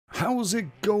How's it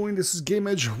going? This is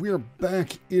GameEdged. We are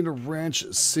back in a ranch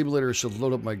simulator. I should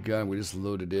load up my gun. We just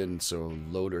loaded in, so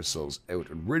load ourselves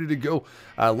out and ready to go.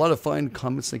 A lot of fine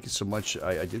comments. Thank you so much.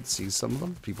 I did see some of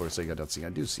them. People are saying I don't see. I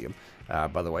do see them.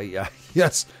 By the way,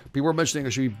 yes, people were mentioning I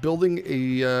should be building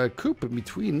a coop in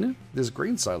between this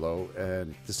grain silo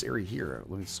and this area here.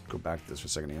 Let me just go back to this for a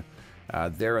second here.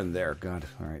 There and there. God,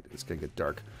 all right, it's gonna get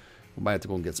dark. We might have to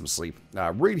go and get some sleep.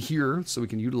 Right here, so we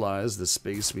can utilize the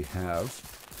space we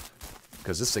have.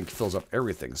 Because this thing fills up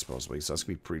everything, supposedly. So that's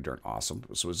going to be pretty darn awesome.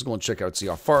 So we're just going to check out, see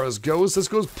how far this goes. This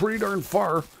goes pretty darn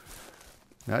far.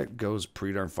 That goes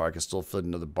pretty darn far. I can still fit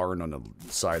another barn on the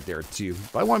side there, too.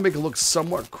 But I want to make it look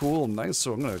somewhat cool and nice.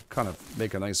 So I'm going to kind of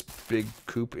make a nice big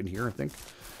coop in here, I think.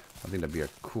 I think that'd be a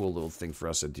cool little thing for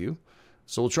us to do.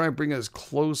 So we'll try and bring it as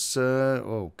close.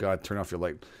 Oh, God, turn off your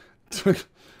light.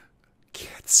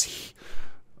 Can't see.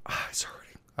 It's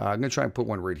hurting. I'm going to try and put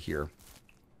one right here.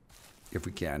 If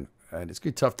we can. And it's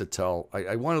going to be tough to tell.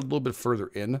 I want it a little bit further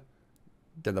in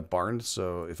than the barn,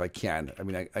 so if I can. I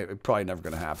mean, it's probably never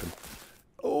going to happen.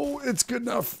 Oh, it's good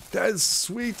enough. That is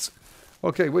sweet.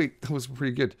 Okay, wait. That was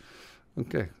pretty good.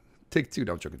 Okay. Take two.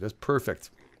 No, I'm joking. That's perfect.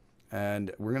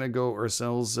 And we're going to go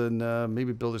ourselves and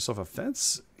maybe build ourselves a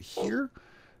fence here.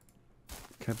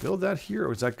 Can I build that here?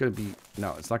 Or is that going to be...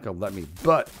 No, it's not going to let me.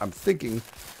 But I'm thinking...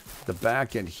 the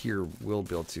back end here will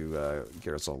be able to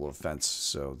get us a little fence,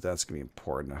 so that's going to be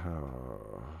important.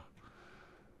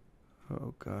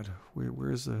 Oh God,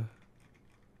 where's the...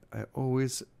 I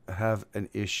always have an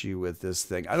issue with this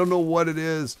thing. I don't know what it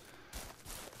is.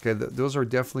 Okay, those are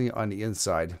definitely on the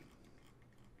inside.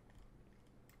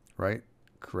 Right?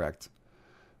 Correct.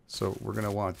 So we're going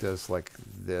to want this like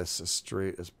this, as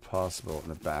straight as possible in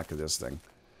the back of this thing.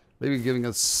 Maybe giving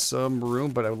us some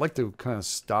room, but I would like to kind of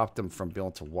stop them from being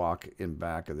able to walk in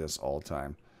back of this all the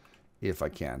time, if I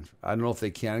can. I don't know if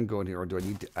they can go in here, or do I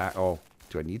need to... oh,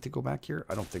 do I need to go back here?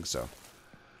 I don't think so.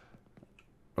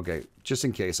 Okay, just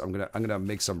in case, I'm gonna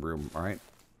make some room. All right,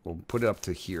 we'll put it up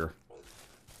to here.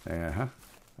 I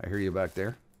hear you back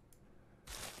there.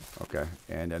 Okay,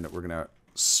 and then we're gonna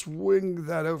swing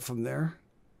that out from there.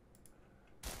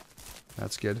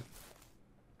 That's good.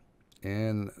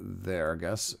 And there, I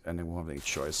guess. And then we'll have any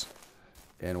choice.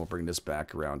 And we'll bring this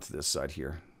back around to this side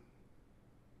here.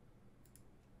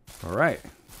 All right.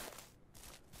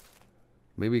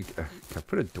 Maybe, can I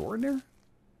put a door in there?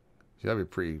 See, that'd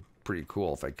be pretty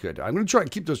cool if I could. I'm going to try and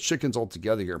keep those chickens all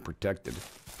together here and protected,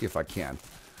 if I can.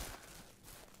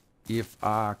 If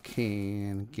I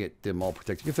can get them all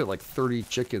protected. You can fit like 30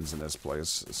 chickens in this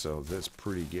place, so that's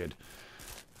pretty good.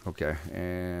 Okay,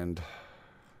 and...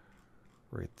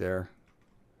 right there.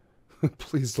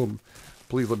 Please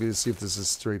let me see if this is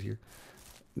straight here.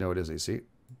 No, it is. You see?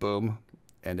 Boom.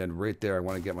 And then right there, I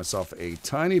want to get myself a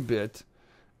tiny bit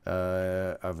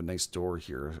of a nice door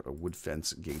here. A wood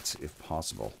fence gate, if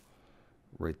possible.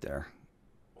 Right there.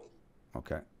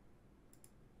 Okay.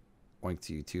 Oink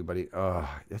to you too, buddy. Oh,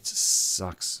 that just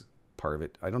sucks. Part of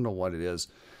it. I don't know what it is.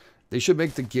 They should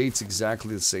make the gates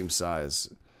exactly the same size.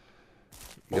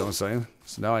 You know what I'm saying?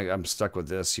 So now I'm stuck with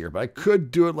this here. But I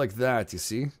could do it like that, you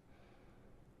see?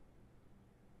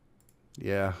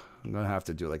 Yeah, I'm going to have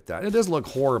to do it like that. It doesn't look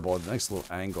horrible. A nice little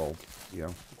angle, you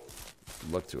know,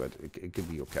 look to it. It could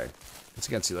be okay. It's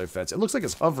against the other fence. It looks like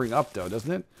it's hovering up, though,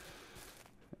 doesn't it?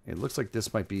 It looks like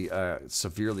this might be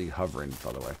severely hovering,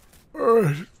 by the way.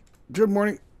 Good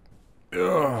morning.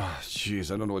 Oh,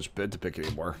 jeez, I don't know which bed to pick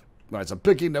anymore. All right, so I'm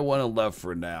picking the one on the left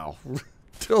for now.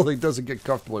 Till it doesn't get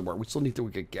comfortable anymore. We still need to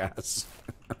get gas.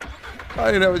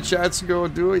 I didn't have a chance to go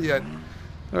and do it yet.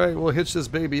 All right, we'll hitch this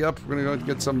baby up. We're going to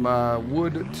go get some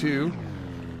wood, too.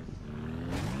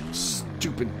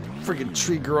 Stupid freaking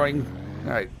tree growing.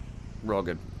 All right, we're all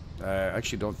good. I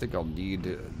actually don't think I'll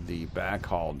need the back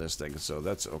haul in this thing, so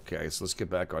that's okay. So let's get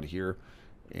back on here.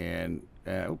 And,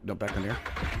 oh, no, back on here.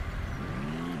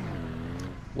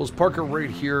 We'll just park it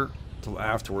right here till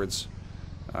afterwards.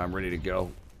 I'm ready to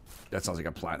go. That sounds like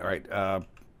a plan. All right.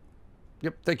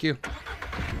 Yep, thank you.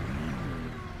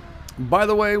 By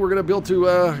the way, we're going to be able to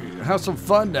have some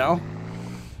fun now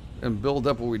and build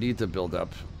up what we need to build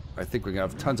up. I think we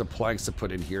have tons of planks to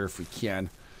put in here if we can.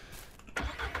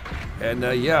 And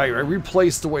yeah, I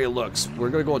replaced the way it looks. We're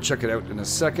going to go and check it out in a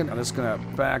second. I'm just going to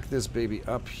back this baby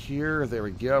up here. There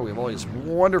we go. We have all these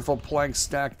wonderful planks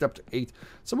stacked up to 8.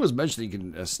 Someone was mentioning you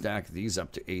can stack these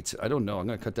up to 8. I don't know. I'm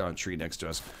going to cut down a tree next to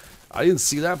us. I didn't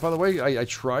see that, by the way. I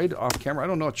tried off camera.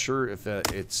 I'm not sure if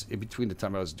it's in between the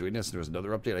time I was doing this and there was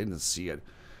another update. I didn't see it.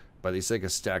 But they say I can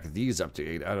stack these up to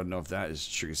 8. I don't know if that is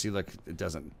true. You see, like, it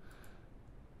doesn't. You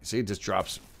see, it just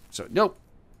drops. So, nope.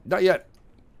 Not yet.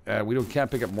 We can't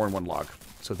pick up more than one log.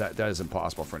 So that is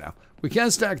impossible for now. We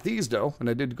can stack these, though. And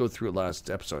I did go through it last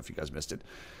episode, if you guys missed it.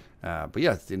 But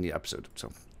yeah, it's in the episode.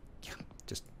 So, yeah,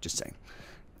 just saying.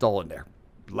 It's all in there.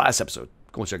 Last episode.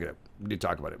 Go and check it out. We did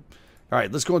talk about it. All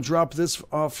right, let's go and drop this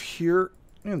off here.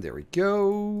 And there we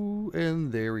go.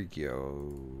 And there we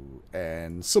go.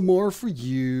 And some more for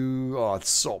you. Oh, it's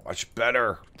so much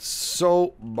better.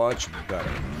 So much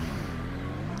better.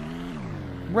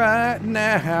 Right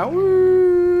now.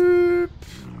 Whoop,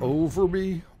 over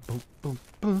me. Boom, boom,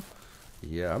 boom.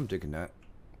 Yeah, I'm digging that.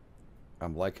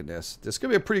 I'm liking this. This is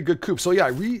going to be a pretty good coop. So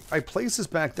yeah, I placed this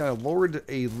back down. I lowered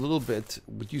a little bit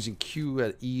with using Q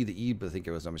at E, the E, but I think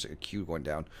it was almost like a Q going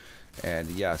down. And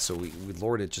yeah, so we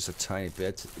lowered it just a tiny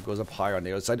bit. It goes up higher on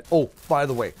the other side. Oh, by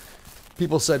the way,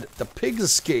 people said the pigs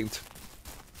escaped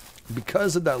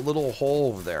because of that little hole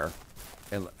over there.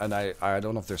 And I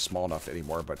don't know if they're small enough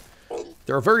anymore, but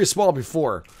they were very small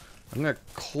before. I'm going to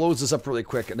close this up really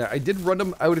quick. And I did run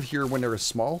them out of here when they were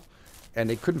small. And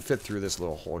they couldn't fit through this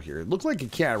little hole here. It looked like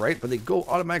it can, right? But they go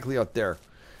automatically out there.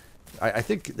 I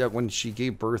think that when she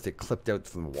gave birth, it clipped out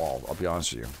from the wall. I'll be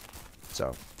honest with you.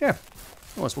 So, yeah.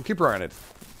 We'll keep our eye on it.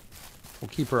 We'll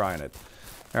keep our eye on it.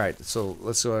 All right, so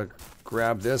let's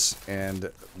grab this and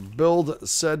build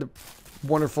said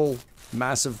wonderful,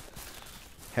 massive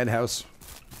hen house.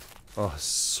 Oh,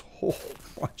 so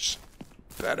much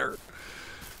better.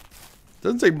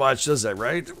 Doesn't take much, does it,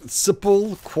 right?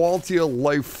 Simple quality of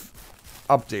life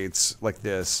updates like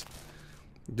this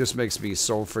just makes me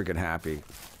so freaking happy.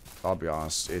 I'll be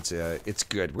honest, it's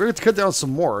good. We're going to cut down some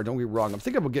more, don't get me wrong. I'm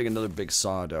thinking about getting another big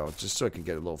saw though, just so I can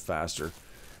get it a little faster.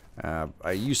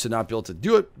 I used to not be able to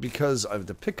do it because of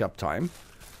the pickup time.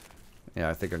 Yeah,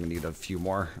 I think I'm going to need a few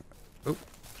more. Oh,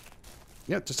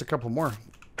 yeah, just a couple more.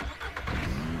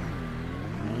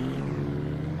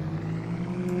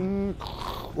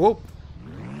 Whoa.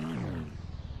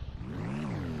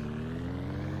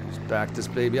 Back this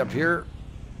baby up here.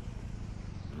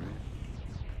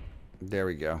 There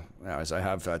we go. Now, as I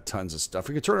have tons of stuff.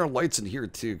 We can turn our lights in here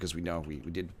too, because we know we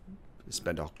did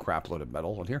spend a crap load of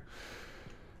metal on here.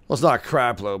 Well, it's not a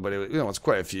crap load, but it's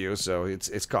quite a few, so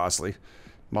it's costly.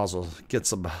 Might as well get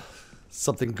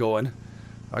something going.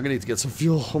 I'm gonna need to get some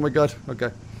fuel. Oh my god.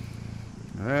 Okay.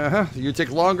 You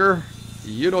take longer.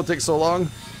 You don't take so long.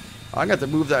 I'm gonna have to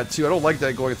move that too. I don't like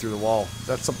that going through the wall.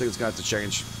 That's something that's gonna have to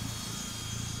change.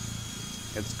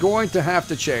 It's going to have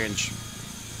to change.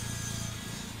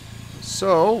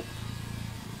 So,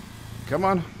 come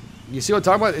on. You see what I'm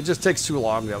talking about? It just takes too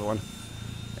long, the other one.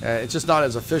 It's just not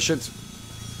as efficient.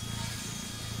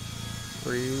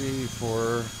 3,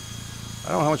 4.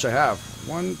 I don't know how much I have.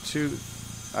 1, 2.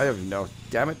 I don't even know.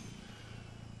 Damn it.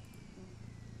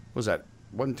 What was that?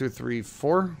 1, 2, 3,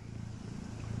 4.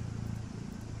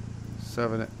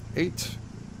 7, 8.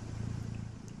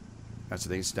 That's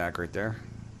an 8 stack right there.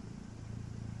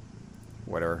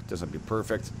 Whatever, doesn't be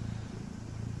perfect.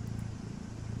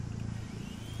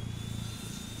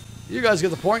 You guys get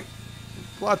the point.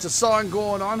 Lots of sawing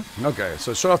going on. Okay,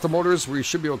 so shut off the motors. We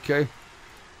should be okay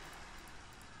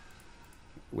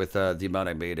with the amount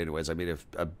I made. Anyways, I made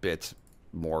a bit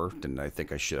more than I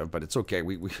think I should have, but it's okay.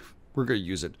 We're gonna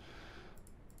use it.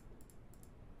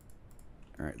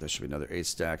 All right, there should be another 8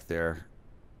 stack there.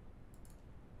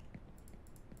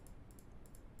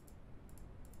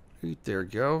 There we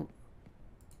go.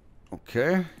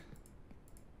 Okay.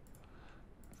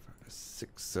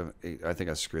 6, 7, 8. I think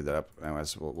I screwed that up.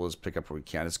 Anyways, we'll just pick up where we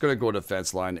can. It's going to go to the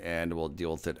fence line, and we'll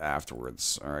deal with it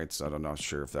afterwards. All right, so I'm not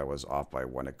sure if that was off by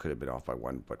 1. It could have been off by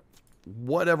 1, but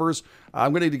whatever's.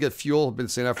 I'm going to need to get fuel. I've been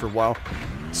saying that for a while.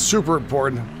 Super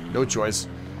important. No choice.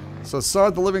 So saw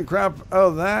the living crap out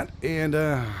of that, and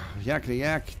yakety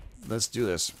yak. Let's do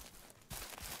this.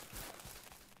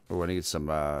 Oh, I need some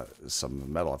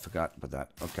metal. I forgot about that.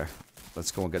 Okay. Let's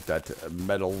go and get that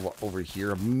metal over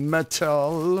here.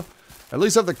 Metal. At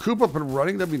least have the coop up and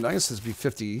running. That'd be nice. This would be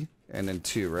 50 and then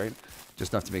 2, right?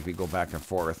 Just enough to make me go back and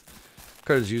forth.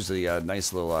 Could have used a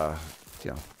nice little,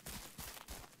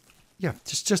 yeah,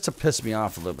 just to piss me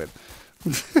off a little bit.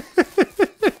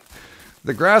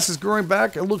 The grass is growing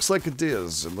back. It looks like it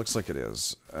is. It looks like it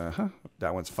is.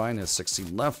 That one's fine. There's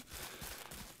 16 left.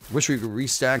 Wish we could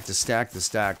restack the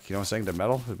stack. You know what I'm saying? The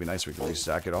metal. It'd be nice if we could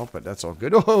restack it all, but that's all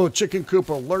good. Oh, chicken coop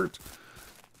alert.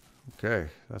 Okay,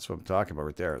 that's what I'm talking about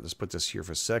right there. Let's put this here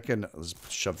for a second. Let's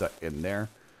shove that in there.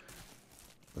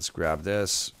 Let's grab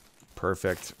this.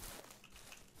 Perfect.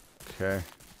 Okay.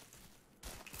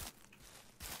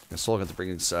 I'm still going to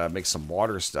bring make some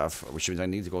water stuff, which means I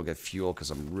need to go get fuel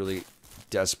because I'm really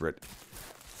desperate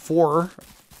for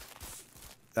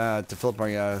to fill up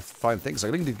my fine things.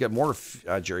 I need to get more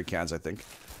jerry cans, I think.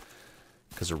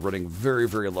 because they're running very,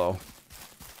 very low.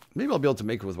 Maybe I'll be able to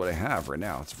make it with what I have right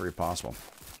now. It's very possible.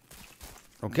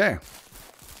 Okay.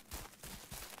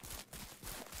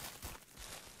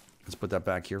 Let's put that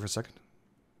back here for a second.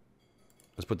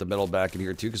 Let's put the metal back in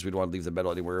here too, because we don't want to leave the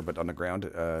metal anywhere but on the ground.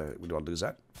 We don't want to lose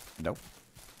that. Nope.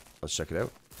 Let's check it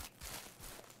out.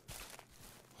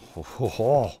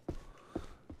 Oh.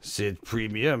 Sid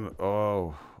Premium.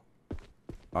 Oh.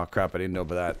 Oh, crap. I didn't know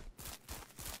about that.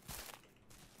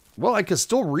 Well, I can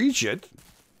still reach it.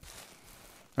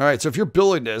 Alright, so if you're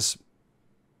building this,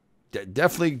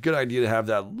 definitely a good idea to have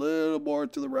that little more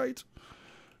to the right.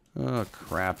 Oh,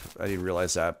 crap. I didn't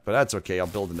realize that. But that's okay. I'll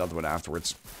build another one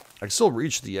afterwards. I can still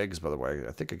reach the eggs, by the way.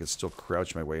 I think I can still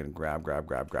crouch my way and grab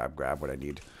what I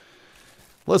need.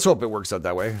 Let's hope it works out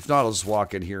that way. If not, I'll just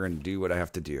walk in here and do what I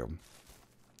have to do.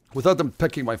 Without them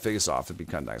picking my face off, it'd be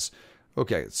kind of nice.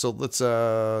 Okay, so let's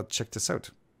check this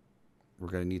out. We're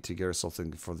going to need to get ourselves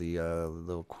something for the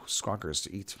little squawkers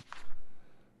to eat.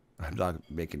 I'm not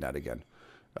making that again.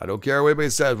 I don't care what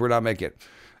anybody says, we're not making it.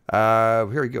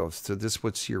 Here we go. So this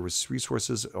what's here with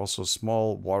resources, also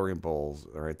small watering bowls.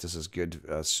 All right, this is good.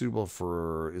 Suitable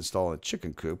for installing a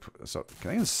chicken coop. So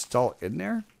can I install it in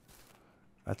there?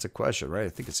 That's a question, right? I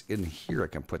think it's in here I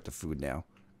can put the food now.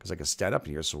 Because I can stand up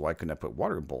in here, so why couldn't I put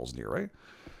watering bowls in here, right?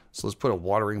 So let's put a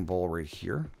watering bowl right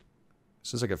here.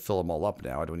 Since I can fill them all up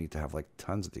now, I don't need to have like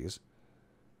tons of these.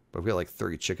 But we got like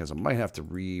 30 chickens. I might have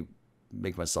to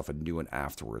make myself a new one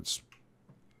afterwards.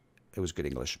 It was good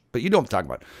English. But you know what I'm talking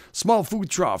about. Small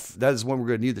food trough. That is when we're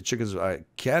going to need the chickens. I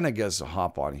can, I guess,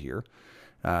 hop on here.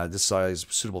 This size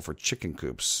suitable for chicken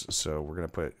coops. So we're going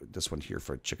to put this one here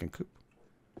for a chicken coop.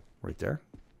 Right there.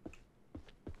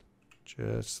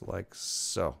 Just like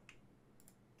so.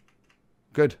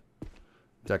 Good.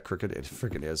 That crooked? It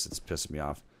freaking is. It's pissing me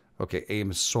off. Okay,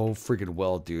 aim so freaking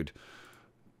well, dude.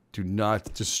 Do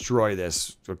not destroy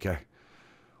this. Okay.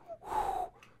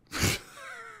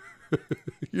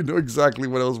 You know exactly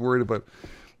what I was worried about.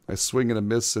 I swing and a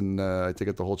miss, and I take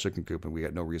out the whole chicken coop, and we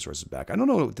got no resources back. I don't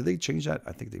know. Did they change that?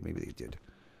 I think maybe they did.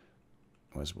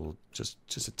 We'll just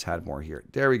a tad more here.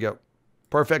 There we go.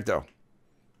 Perfecto.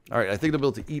 All right, I think they'll be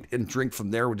able to eat and drink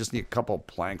from there. We just need a couple of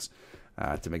planks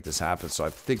to make this happen. So I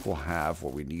think we'll have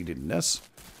what we need in this.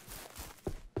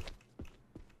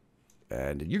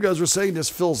 And you guys were saying this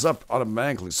fills up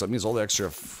automatically, so that means all the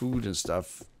extra food and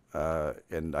stuff,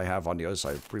 and I have on the other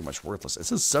side pretty much worthless. It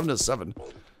says 7 to 7,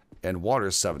 and water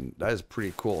is 7. That is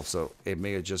pretty cool. So it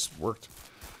may have just worked.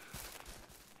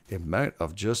 It might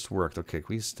have just worked. Okay,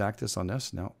 can we stack this on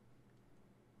this? No.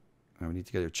 We need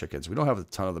to get our chickens. We don't have a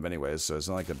ton of them anyways, so it's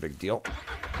not like a big deal.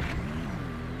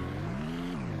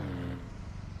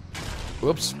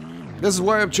 Whoops. This is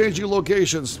why I'm changing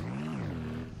locations.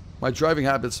 My driving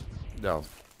habits. No.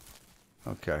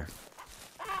 Okay.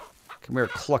 Come here,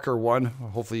 Clucker 1.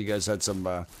 Hopefully you guys had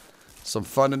some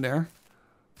fun in there.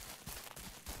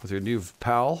 With your new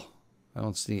pal. I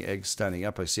don't see any eggs standing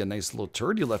up. I see a nice little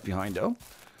turd you left behind, though.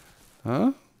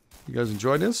 Huh? You guys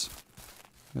enjoy this?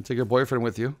 And take your boyfriend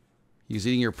with you. He's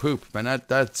eating your poop. Man,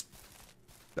 that's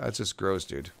just gross,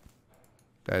 dude.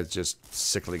 That's just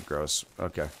sickly gross.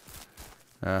 Okay.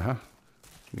 Let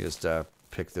me just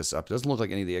pick this up. It doesn't look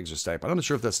like any of the eggs are stacked. I'm not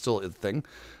sure if that's still a thing.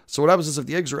 So what happens is if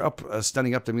the eggs are up,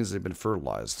 standing up, that means they've been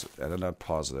fertilized. And I'm not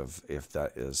positive if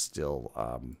that is still...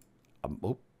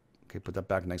 oh, okay, put that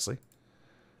back nicely.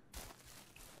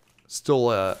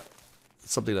 Still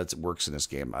something that works in this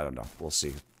game. I don't know. We'll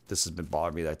see. This has been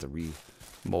bothering me. I have to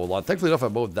mow a lawn. Thankfully enough, I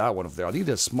mowed that one up there. I need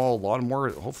a small lawnmower.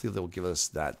 Hopefully they'll give us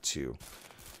that too.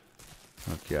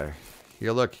 Okay.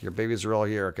 Here, look. Your babies are all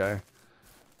here, okay?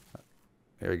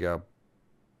 There you go.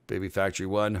 Baby Factory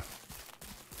 1.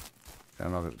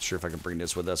 I'm not sure if I can bring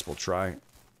this with us. We'll try.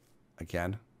 I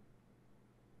can.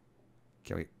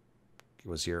 Can we... It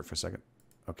was here for a second.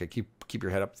 Okay, keep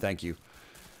your head up. Thank you.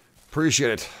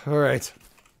 Appreciate it. All right.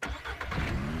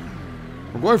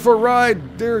 We're going for a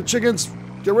ride. There, chickens.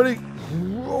 Get ready.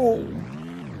 Whoa.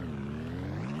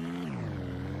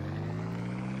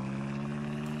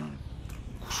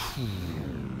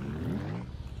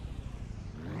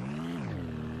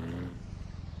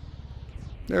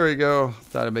 There we go.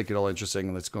 Thought I'd make it all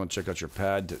interesting. Let's go and check out your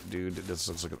pad, dude. This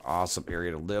looks like an awesome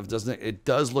area to live, doesn't it? It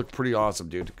does look pretty awesome,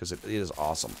 dude, because it is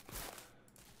awesome.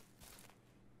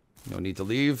 No need to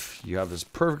leave. You have this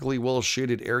perfectly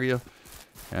well-shaded area.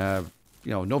 You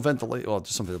know, no ventilation. Well,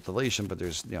 just some ventilation, but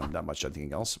there's, you know, not much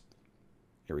anything else.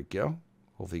 Here we go.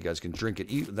 Hopefully you guys can drink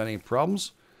and eat without any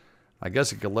problems. I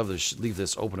guess I could leave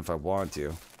this open if I want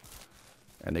to.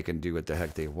 And they can do what the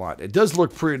heck they want. It does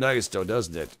look pretty nice, though,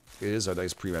 doesn't it? It is a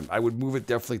nice premium. I would move it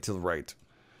definitely to the right.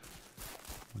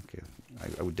 Okay.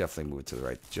 I would definitely move it to the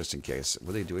right, just in case. What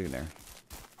are they doing in there?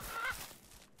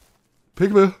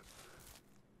 Pigma!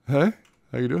 Hey?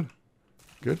 How you doing?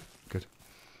 Good? Good.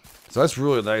 So that's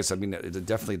really nice. I mean, it's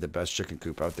definitely the best chicken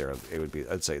coop out there. It would be,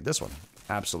 I'd say, this one.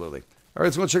 Absolutely. All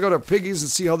right, so let's check out our piggies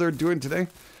and see how they're doing today.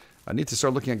 I need to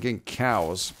start looking at getting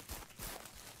cows.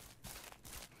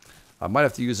 I might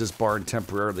have to use this barn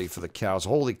temporarily for the cows.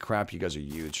 Holy crap, you guys are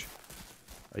huge.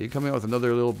 Are you coming out with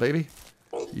another little baby?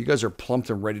 You guys are plumped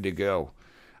and ready to go.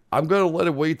 I'm going to let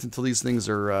it wait until these things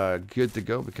are good to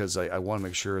go because I want to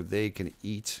make sure they can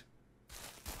eat.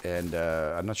 And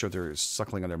I'm not sure if they're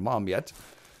suckling on their mom yet.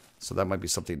 So that might be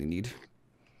something they need.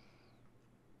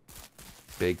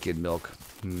 Bacon, milk.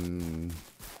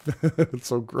 It's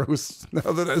so gross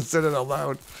now that I said it out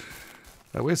loud.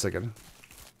 Wait a second.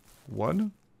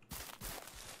 1.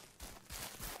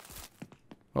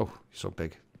 Oh, so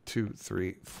big. 2,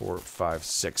 3, 4, 5,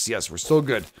 6. Yes, we're still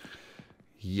good.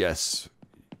 Yes.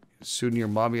 Soon your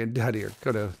mommy and daddy are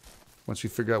gonna, once we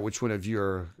figure out which one of you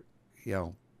are, you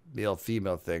know, male,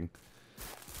 female thing.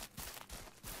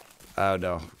 I don't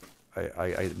know.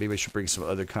 Maybe I should bring some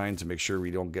other kind to make sure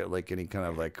we don't get like any kind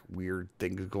of like weird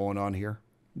things going on here.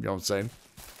 You know what I'm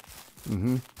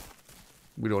saying?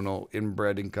 We don't know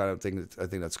inbreeding kind of thing. I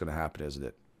think that's going to happen, isn't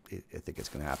it? I think it's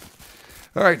going to happen.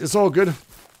 All right, it's all good.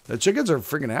 The chickens are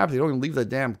freaking happy. They don't even leave the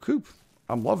damn coop.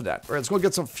 I'm loving that. All right, let's go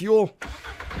get some fuel.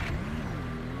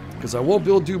 Because I won't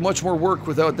be able to do much more work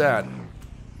without that.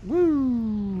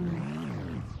 Woo!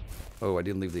 Oh, I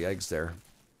didn't leave the eggs there.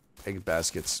 Egg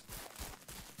baskets.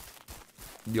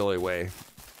 The only way.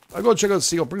 I'll go check out the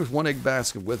seal. Bring one egg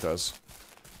basket with us.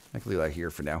 I can leave that here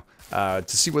for now.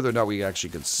 To see whether or not we actually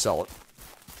can sell it.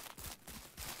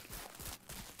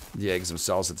 The eggs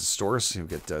themselves at the stores. You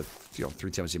get,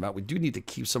 3 times the amount. We do need to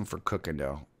keep some for cooking,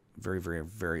 though. Very, very,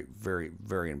 very, very,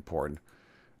 very important.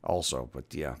 Also, but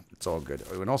yeah, it's all good.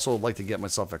 I would also like to get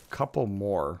myself a couple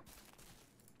more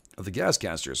of the gas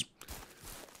canisters.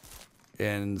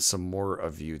 And some more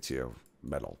of you, too.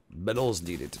 Metal. Metal is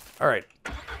needed. All right.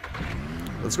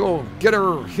 Let's go get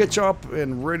our hitch up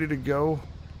and ready to go.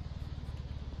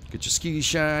 Get your skis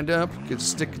shined up. Get a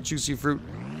stick of juicy fruit.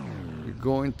 You're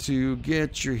going to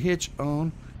get your hitch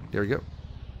on. There we go.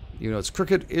 You know, it's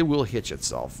crooked. It will hitch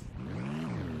itself.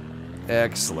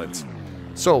 Excellent.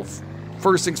 So,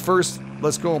 first things first.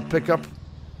 Let's go and pick up.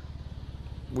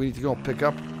 We need to go and pick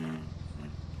up.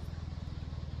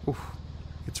 Oof.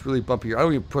 It's really bumpy here. I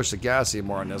don't even push the gas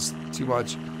anymore on this. Too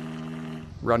much.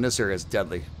 Around this area is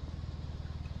deadly.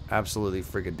 Absolutely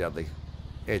freaking deadly.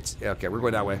 It's okay. We're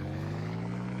going that way.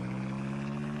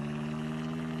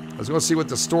 Let's go see what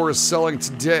the store is selling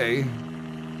today.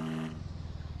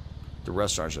 The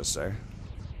restaurant, I should say.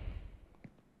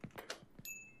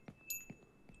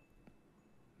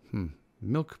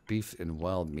 Milk, beef, and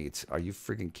wild meat. Are you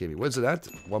freaking kidding me? What is it at?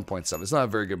 1.7. It's not a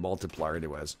very good multiplier,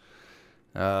 anyways.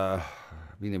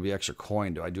 Meaning to be extra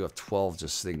coin, though. I do have 12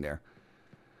 just sitting there.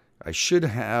 I should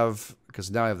have, because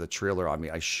now I have the trailer on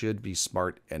me, I should be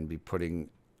smart and be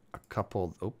putting a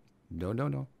couple. Oh, no, no,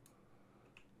 no.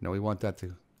 No, we want that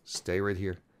to stay right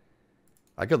here.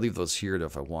 I could leave those here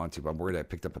if I want to, but I'm worried I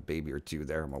picked up a baby or two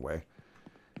there on my way.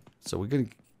 So we're going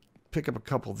to pick up a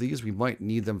couple of these. We might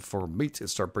need them for meat and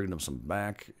start bringing them some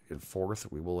back and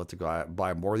forth. We will have to go out and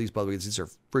buy more of these. By the way, these are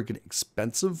freaking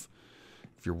expensive.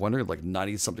 If you're wondering, like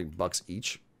 90-something bucks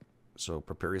each. So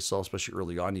prepare yourself, especially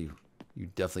early on. You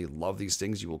definitely love these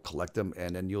things. You will collect them,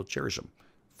 and then you'll cherish them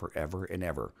forever and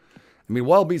ever. I mean,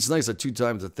 wild meat's nice at 2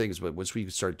 times the things, but once we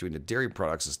start doing the dairy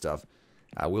products and stuff,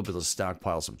 we'll be able to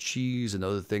stockpile some cheese and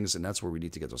other things, and that's where we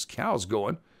need to get those cows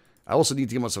going. I also need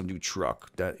to get myself a new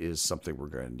truck. That is something we're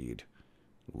going to need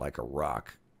like a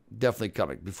rock. Definitely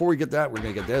coming. Before we get that, we're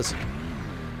going to get this.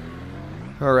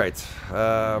 All right.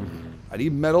 I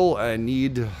need metal. I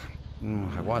need...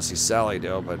 I want to see Sally,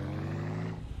 though, but...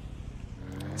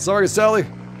 Sorry, Sally.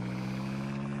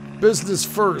 Business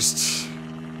first.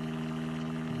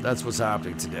 That's what's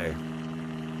happening today.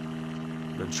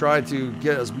 I'm going to try to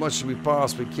get as much as we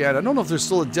possibly can. I don't know if there's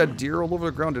still a dead deer all over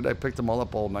the ground. Did I pick them all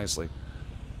up all nicely?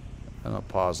 I'm not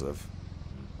positive.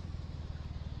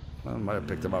 I might have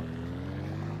picked them up.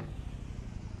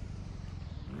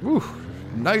 Woo!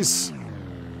 Nice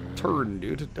turn,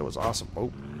 dude. That was awesome.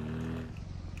 Oh.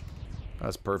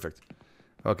 That's perfect.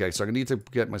 Okay, so I'm going to need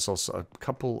to get myself a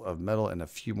couple of metal and a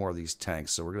few more of these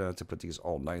tanks. So we're going to have to put these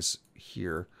all nice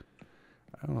here.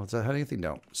 I don't know, does that have anything?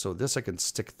 No. So this I can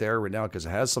stick there right now because it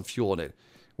has some fuel in it.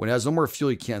 When it has no more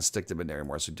fuel, you can't stick them in there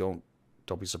anymore. So don't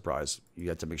be surprised. You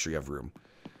have to make sure you have room.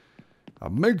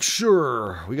 Make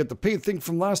sure we got the paint thing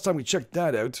from last time we checked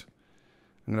that out.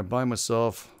 I'm going to buy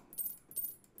myself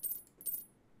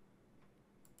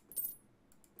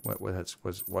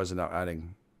Why is it not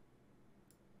adding?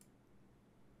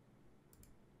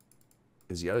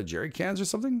 Is he out of jerry cans or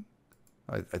something?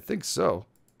 I think so.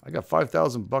 I got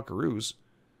 5,000 buckaroos.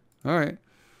 All right.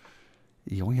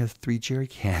 You only have 3 jerry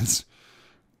cans.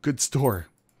 Good store.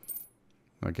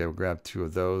 Okay, we'll grab 2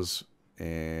 of those.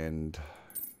 And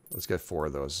let's get 4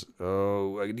 of those.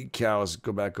 Oh, I need cows.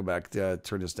 Go back.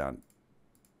 Turn this down.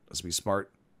 Let's be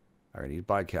smart. I need to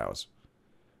buy cows.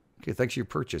 Okay, thanks for your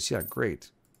purchase. Yeah,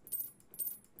 great.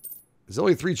 Is there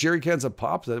only 3 jerry cans a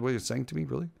pop? Is that what you're saying to me,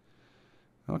 really?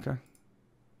 Okay.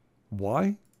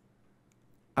 Why?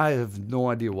 I have no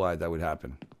idea why that would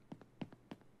happen.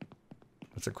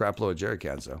 That's a crap load of jerry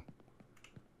cans, though.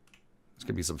 There's going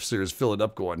to be some serious filling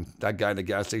up going. That guy in the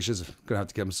gas station is going to have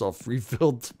to get himself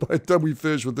refilled by the time we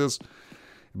finish with this.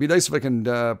 It'd be nice if I can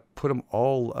put them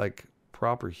all, like,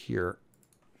 proper here.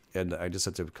 And I just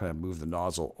have to kind of move the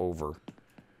nozzle over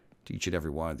to each and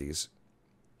every one of these.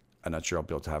 I'm not sure I'll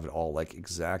be able to have it all, like,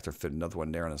 exact or fit another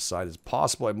one there on the side. It's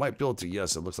possible. I might be able to.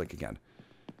 Yes, it looks like again.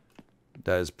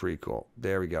 That is pretty cool.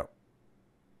 There we go.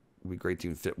 It'd be great to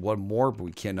even fit one more, but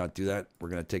we cannot do that. We're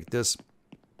going to take this.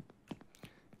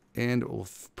 And we'll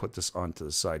put this onto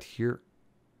the side here.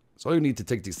 So I don't need to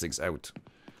take these things out.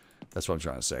 That's what I'm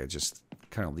trying to say. Just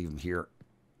kind of leave them here.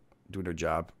 Doing their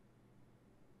job.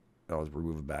 I'll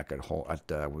remove it back at home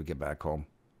when we get back home.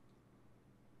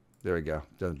 There we go.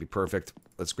 That'd be perfect.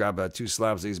 Let's grab 2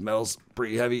 slabs of these metals.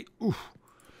 Pretty heavy. Oof.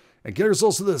 And get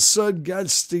ourselves to the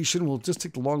gas station. We'll just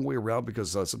take the long way around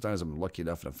because sometimes I'm lucky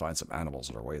enough to find some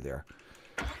animals on our way there.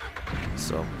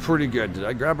 So, pretty good. Did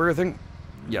I grab everything?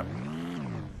 Yep.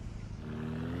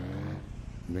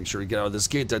 Make sure we get out of this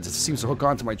gate. That seems to hook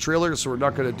onto my trailer, so we're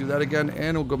not going to do that again.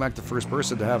 And we'll go back to first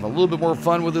person to have a little bit more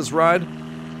fun with this ride.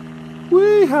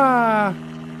 Wee-ha!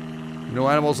 No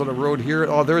animals on the road here.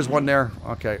 Oh, there is one there.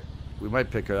 Okay. We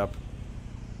might pick it up.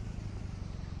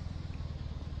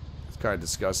 It's kind of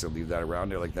disgusting to leave that around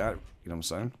there like that. You know what I'm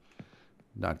saying?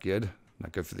 Not good.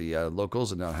 Not good for the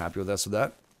locals. I'm not happy with us with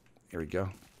that. Here we go.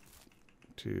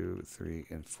 2, 3,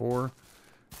 and 4. Do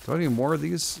I have any more of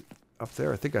these up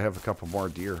there? I think I have a couple more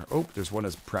deer. Oh, there's one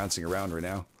that's prancing around right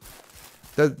now.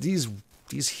 These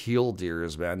heel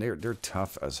deers, man, they're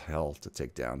tough as hell to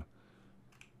take down.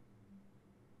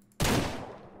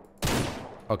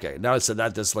 Okay, now I said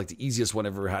that, that's like the easiest one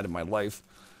I've ever had in my life.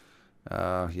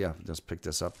 Yeah, just pick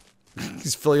this up.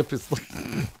 He's filling up his...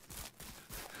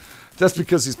 That's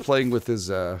because he's playing with his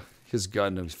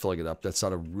gun and he's filling it up. That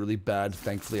sounded really bad.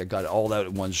 Thankfully, I got it all out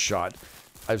in one shot.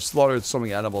 I've slaughtered so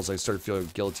many animals, I started feeling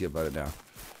guilty about it now.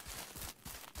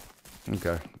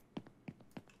 Okay.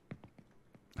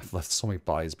 I've left so many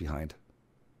bodies behind.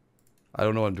 I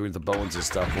don't know what I'm doing with the bones and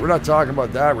stuff. We're not talking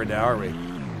about that right now, are we?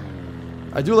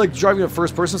 I do like driving in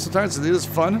first person sometimes. It is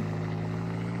fun.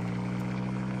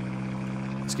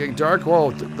 It's getting dark.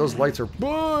 Whoa, those lights are...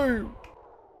 Boy!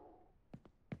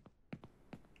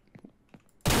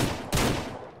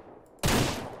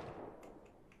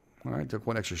 Alright, took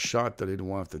one extra shot that I didn't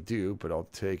want to do, but I'll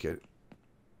take it.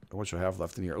 How much do I have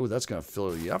left in here? Oh, that's going to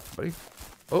fill you up, buddy.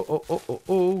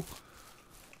 Oh.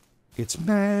 It's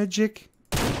magic.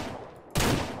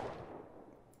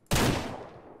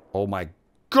 Oh my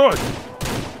god!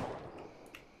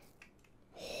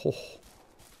 Oh.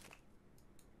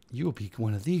 You'll be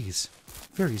one of these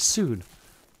very soon.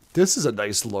 This is a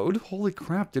nice load. Holy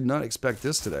crap, did not expect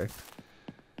this today.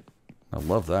 I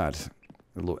love that.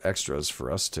 A little extras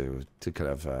for us to kind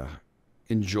of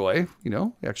enjoy, you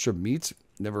know, extra meat.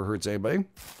 Never hurts anybody.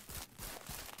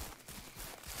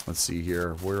 Let's see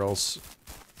here. Where else?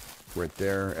 Right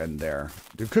there and there.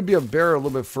 There could be a bear a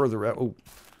little bit further out. Oh,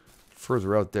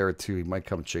 further out there too. He might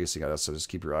come chasing at us, so just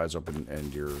keep your eyes open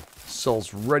and your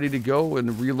cells ready to go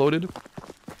and reloaded.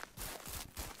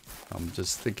 I'm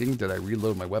just thinking, did I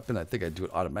reload my weapon? I think I do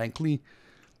it automatically.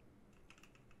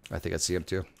 I think I see him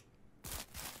too.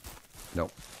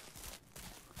 Nope.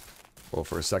 Well,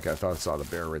 for a second I thought I saw the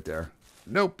bear right there.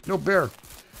 Nope, no bear.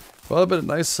 Well, that'd been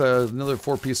a nice, another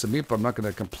 4 piece of meat, but I'm not going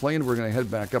to complain. We're going to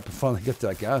head back up and finally get to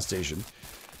that gas station.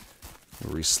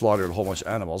 We slaughtered a whole bunch of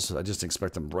animals. I just didn't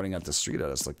expect them running out the street at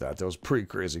us like that. That was pretty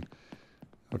crazy.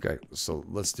 Okay, so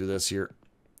let's do this here.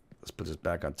 Let's put this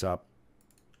back on top.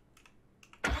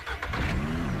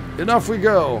 And off we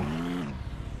go.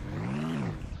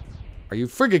 Are you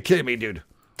friggin' kidding me, dude?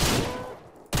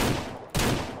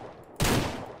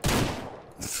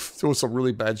 It was some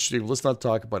really bad shit. Let's not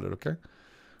talk about it, okay?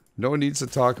 No one needs to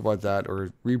talk about that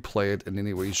or replay it in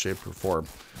any way, shape, or form.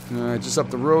 Just up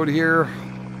the road here.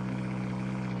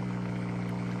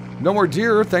 No more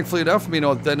deer, thankfully enough. You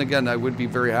know, then again, I would be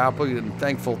very happy and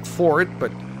thankful for it,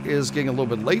 but it is getting a little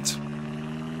bit late.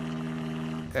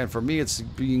 And for me, it's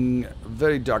being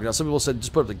very dark. Now, some people said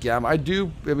just put up the gamma. I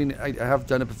do. I mean, I have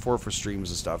done it before for streams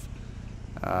and stuff.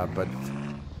 But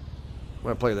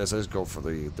when I play this, I just go for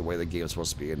the way the game is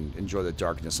supposed to be and enjoy the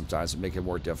darkness sometimes and make it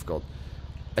more difficult.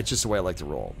 It's just the way I like to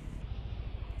roll.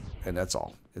 And that's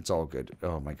all. It's all good.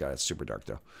 Oh my god, it's super dark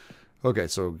though. Okay,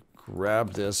 so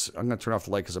grab this. I'm going to turn off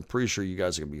the light because I'm pretty sure you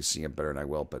guys are going to be seeing it better than I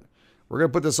will. But we're going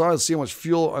to put this on and see how much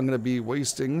fuel I'm going to be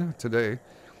wasting today.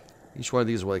 Each one of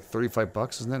these are like 35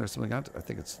 bucks, isn't it? Or something like that? I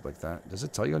think it's like that. Does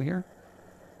it tell you on here?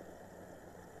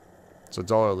 It's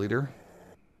 $1 a liter.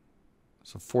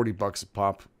 So 40 bucks a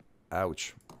pop.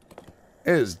 Ouch.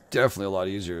 It is definitely a lot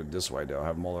easier this way, though.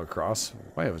 Have them all across.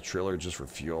 I have a trailer just for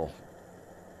fuel.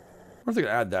 I wonder if they could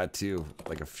add that too.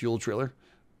 Like a fuel trailer.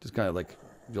 Just kind of like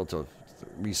be able to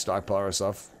restockpile our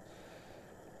stuff.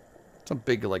 Some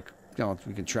big, like, you know,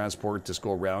 we can transport, just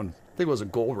go around. I think it was a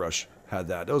Gold Rush had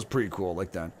that. That was pretty cool,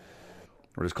 like that.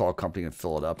 Or just call a company and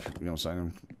fill it up. You know what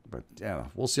I'm saying? But yeah,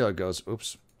 we'll see how it goes.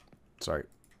 Oops. Sorry.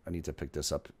 I need to pick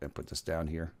this up and put this down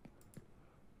here.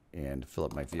 And fill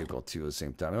up my vehicle too at the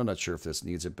same time. I'm not sure if this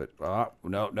needs it, but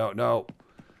no.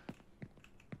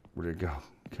 Where did it go?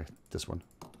 Okay, this one.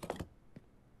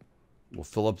 We'll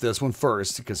fill up this one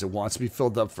first because it wants to be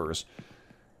filled up first.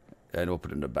 And we'll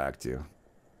put it in the back too.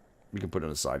 You can put it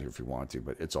on the side here if you want to,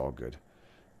 but it's all good.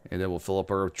 And then we'll fill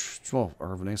up our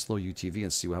nice little UTV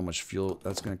and see how much fuel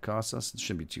that's going to cost us. It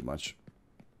shouldn't be too much.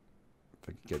 If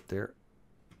I can get there.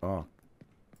 Oh,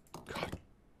 God.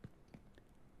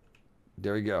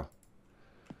 There we go.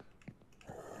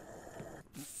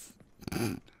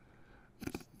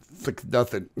 Like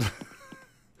nothing.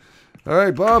 All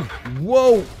right, Bob.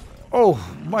 Whoa.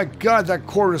 Oh, my God, that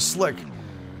cord is slick.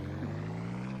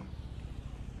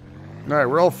 All right,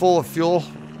 we're all full of fuel.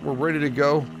 We're ready to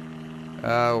go.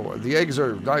 The eggs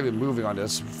are not even moving on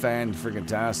this.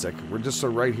 Fan-freaking-tastic. We're just so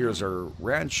right here is our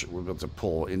ranch. We're about to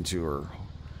pull into our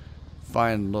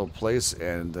fine little place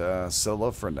and settle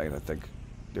up for a night, I think.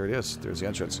 There it is. There's the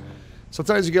entrance.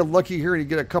 Sometimes you get lucky here and you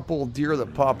get a couple of deer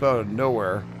that pop out of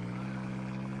nowhere.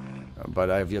 But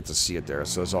I have yet to see it there,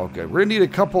 so it's all good. We're going to need a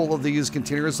couple of these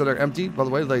containers that are empty. By the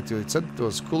way, like I said,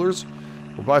 those coolers.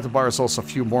 We'll buy to buy ourselves a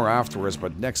few more afterwards,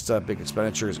 but next big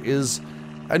expenditures is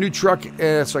a new truck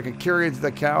so I can carry it to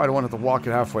the cow. I don't want to have to walk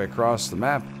it halfway across the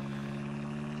map.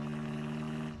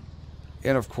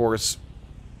 And of course,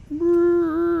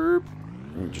 I'm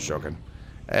just joking.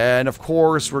 And of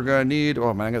course, we're going to need,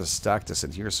 oh man, I'm going to stack this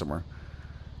in here somewhere.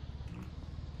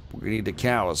 We're going to need the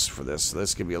cows for this, so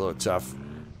this can be a little tough.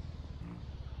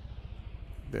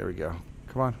 There we go.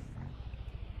 Come on.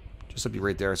 Just to be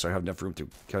right there so I have enough room to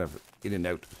kind of in and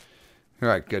out. All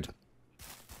right, good.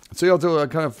 So you'll do a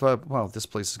kind of, well, this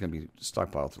place is going to be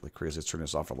stockpiled like crazy. Let's turn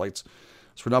this off for lights.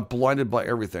 So we're not blinded by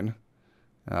everything.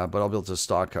 But I'll be able to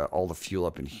stock all the fuel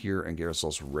up in here and get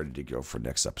ourselves ready to go for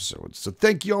next episode. So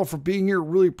thank you all for being here.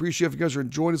 Really appreciate it. If you guys are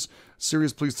enjoying this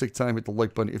series, please take time, hit the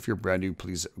like button. If you're brand new,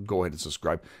 please go ahead and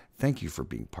subscribe. Thank you for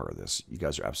being part of this. You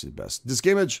guys are absolutely the best. This is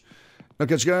GameEdged. I'll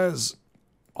catch you guys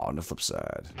on the flip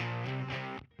side.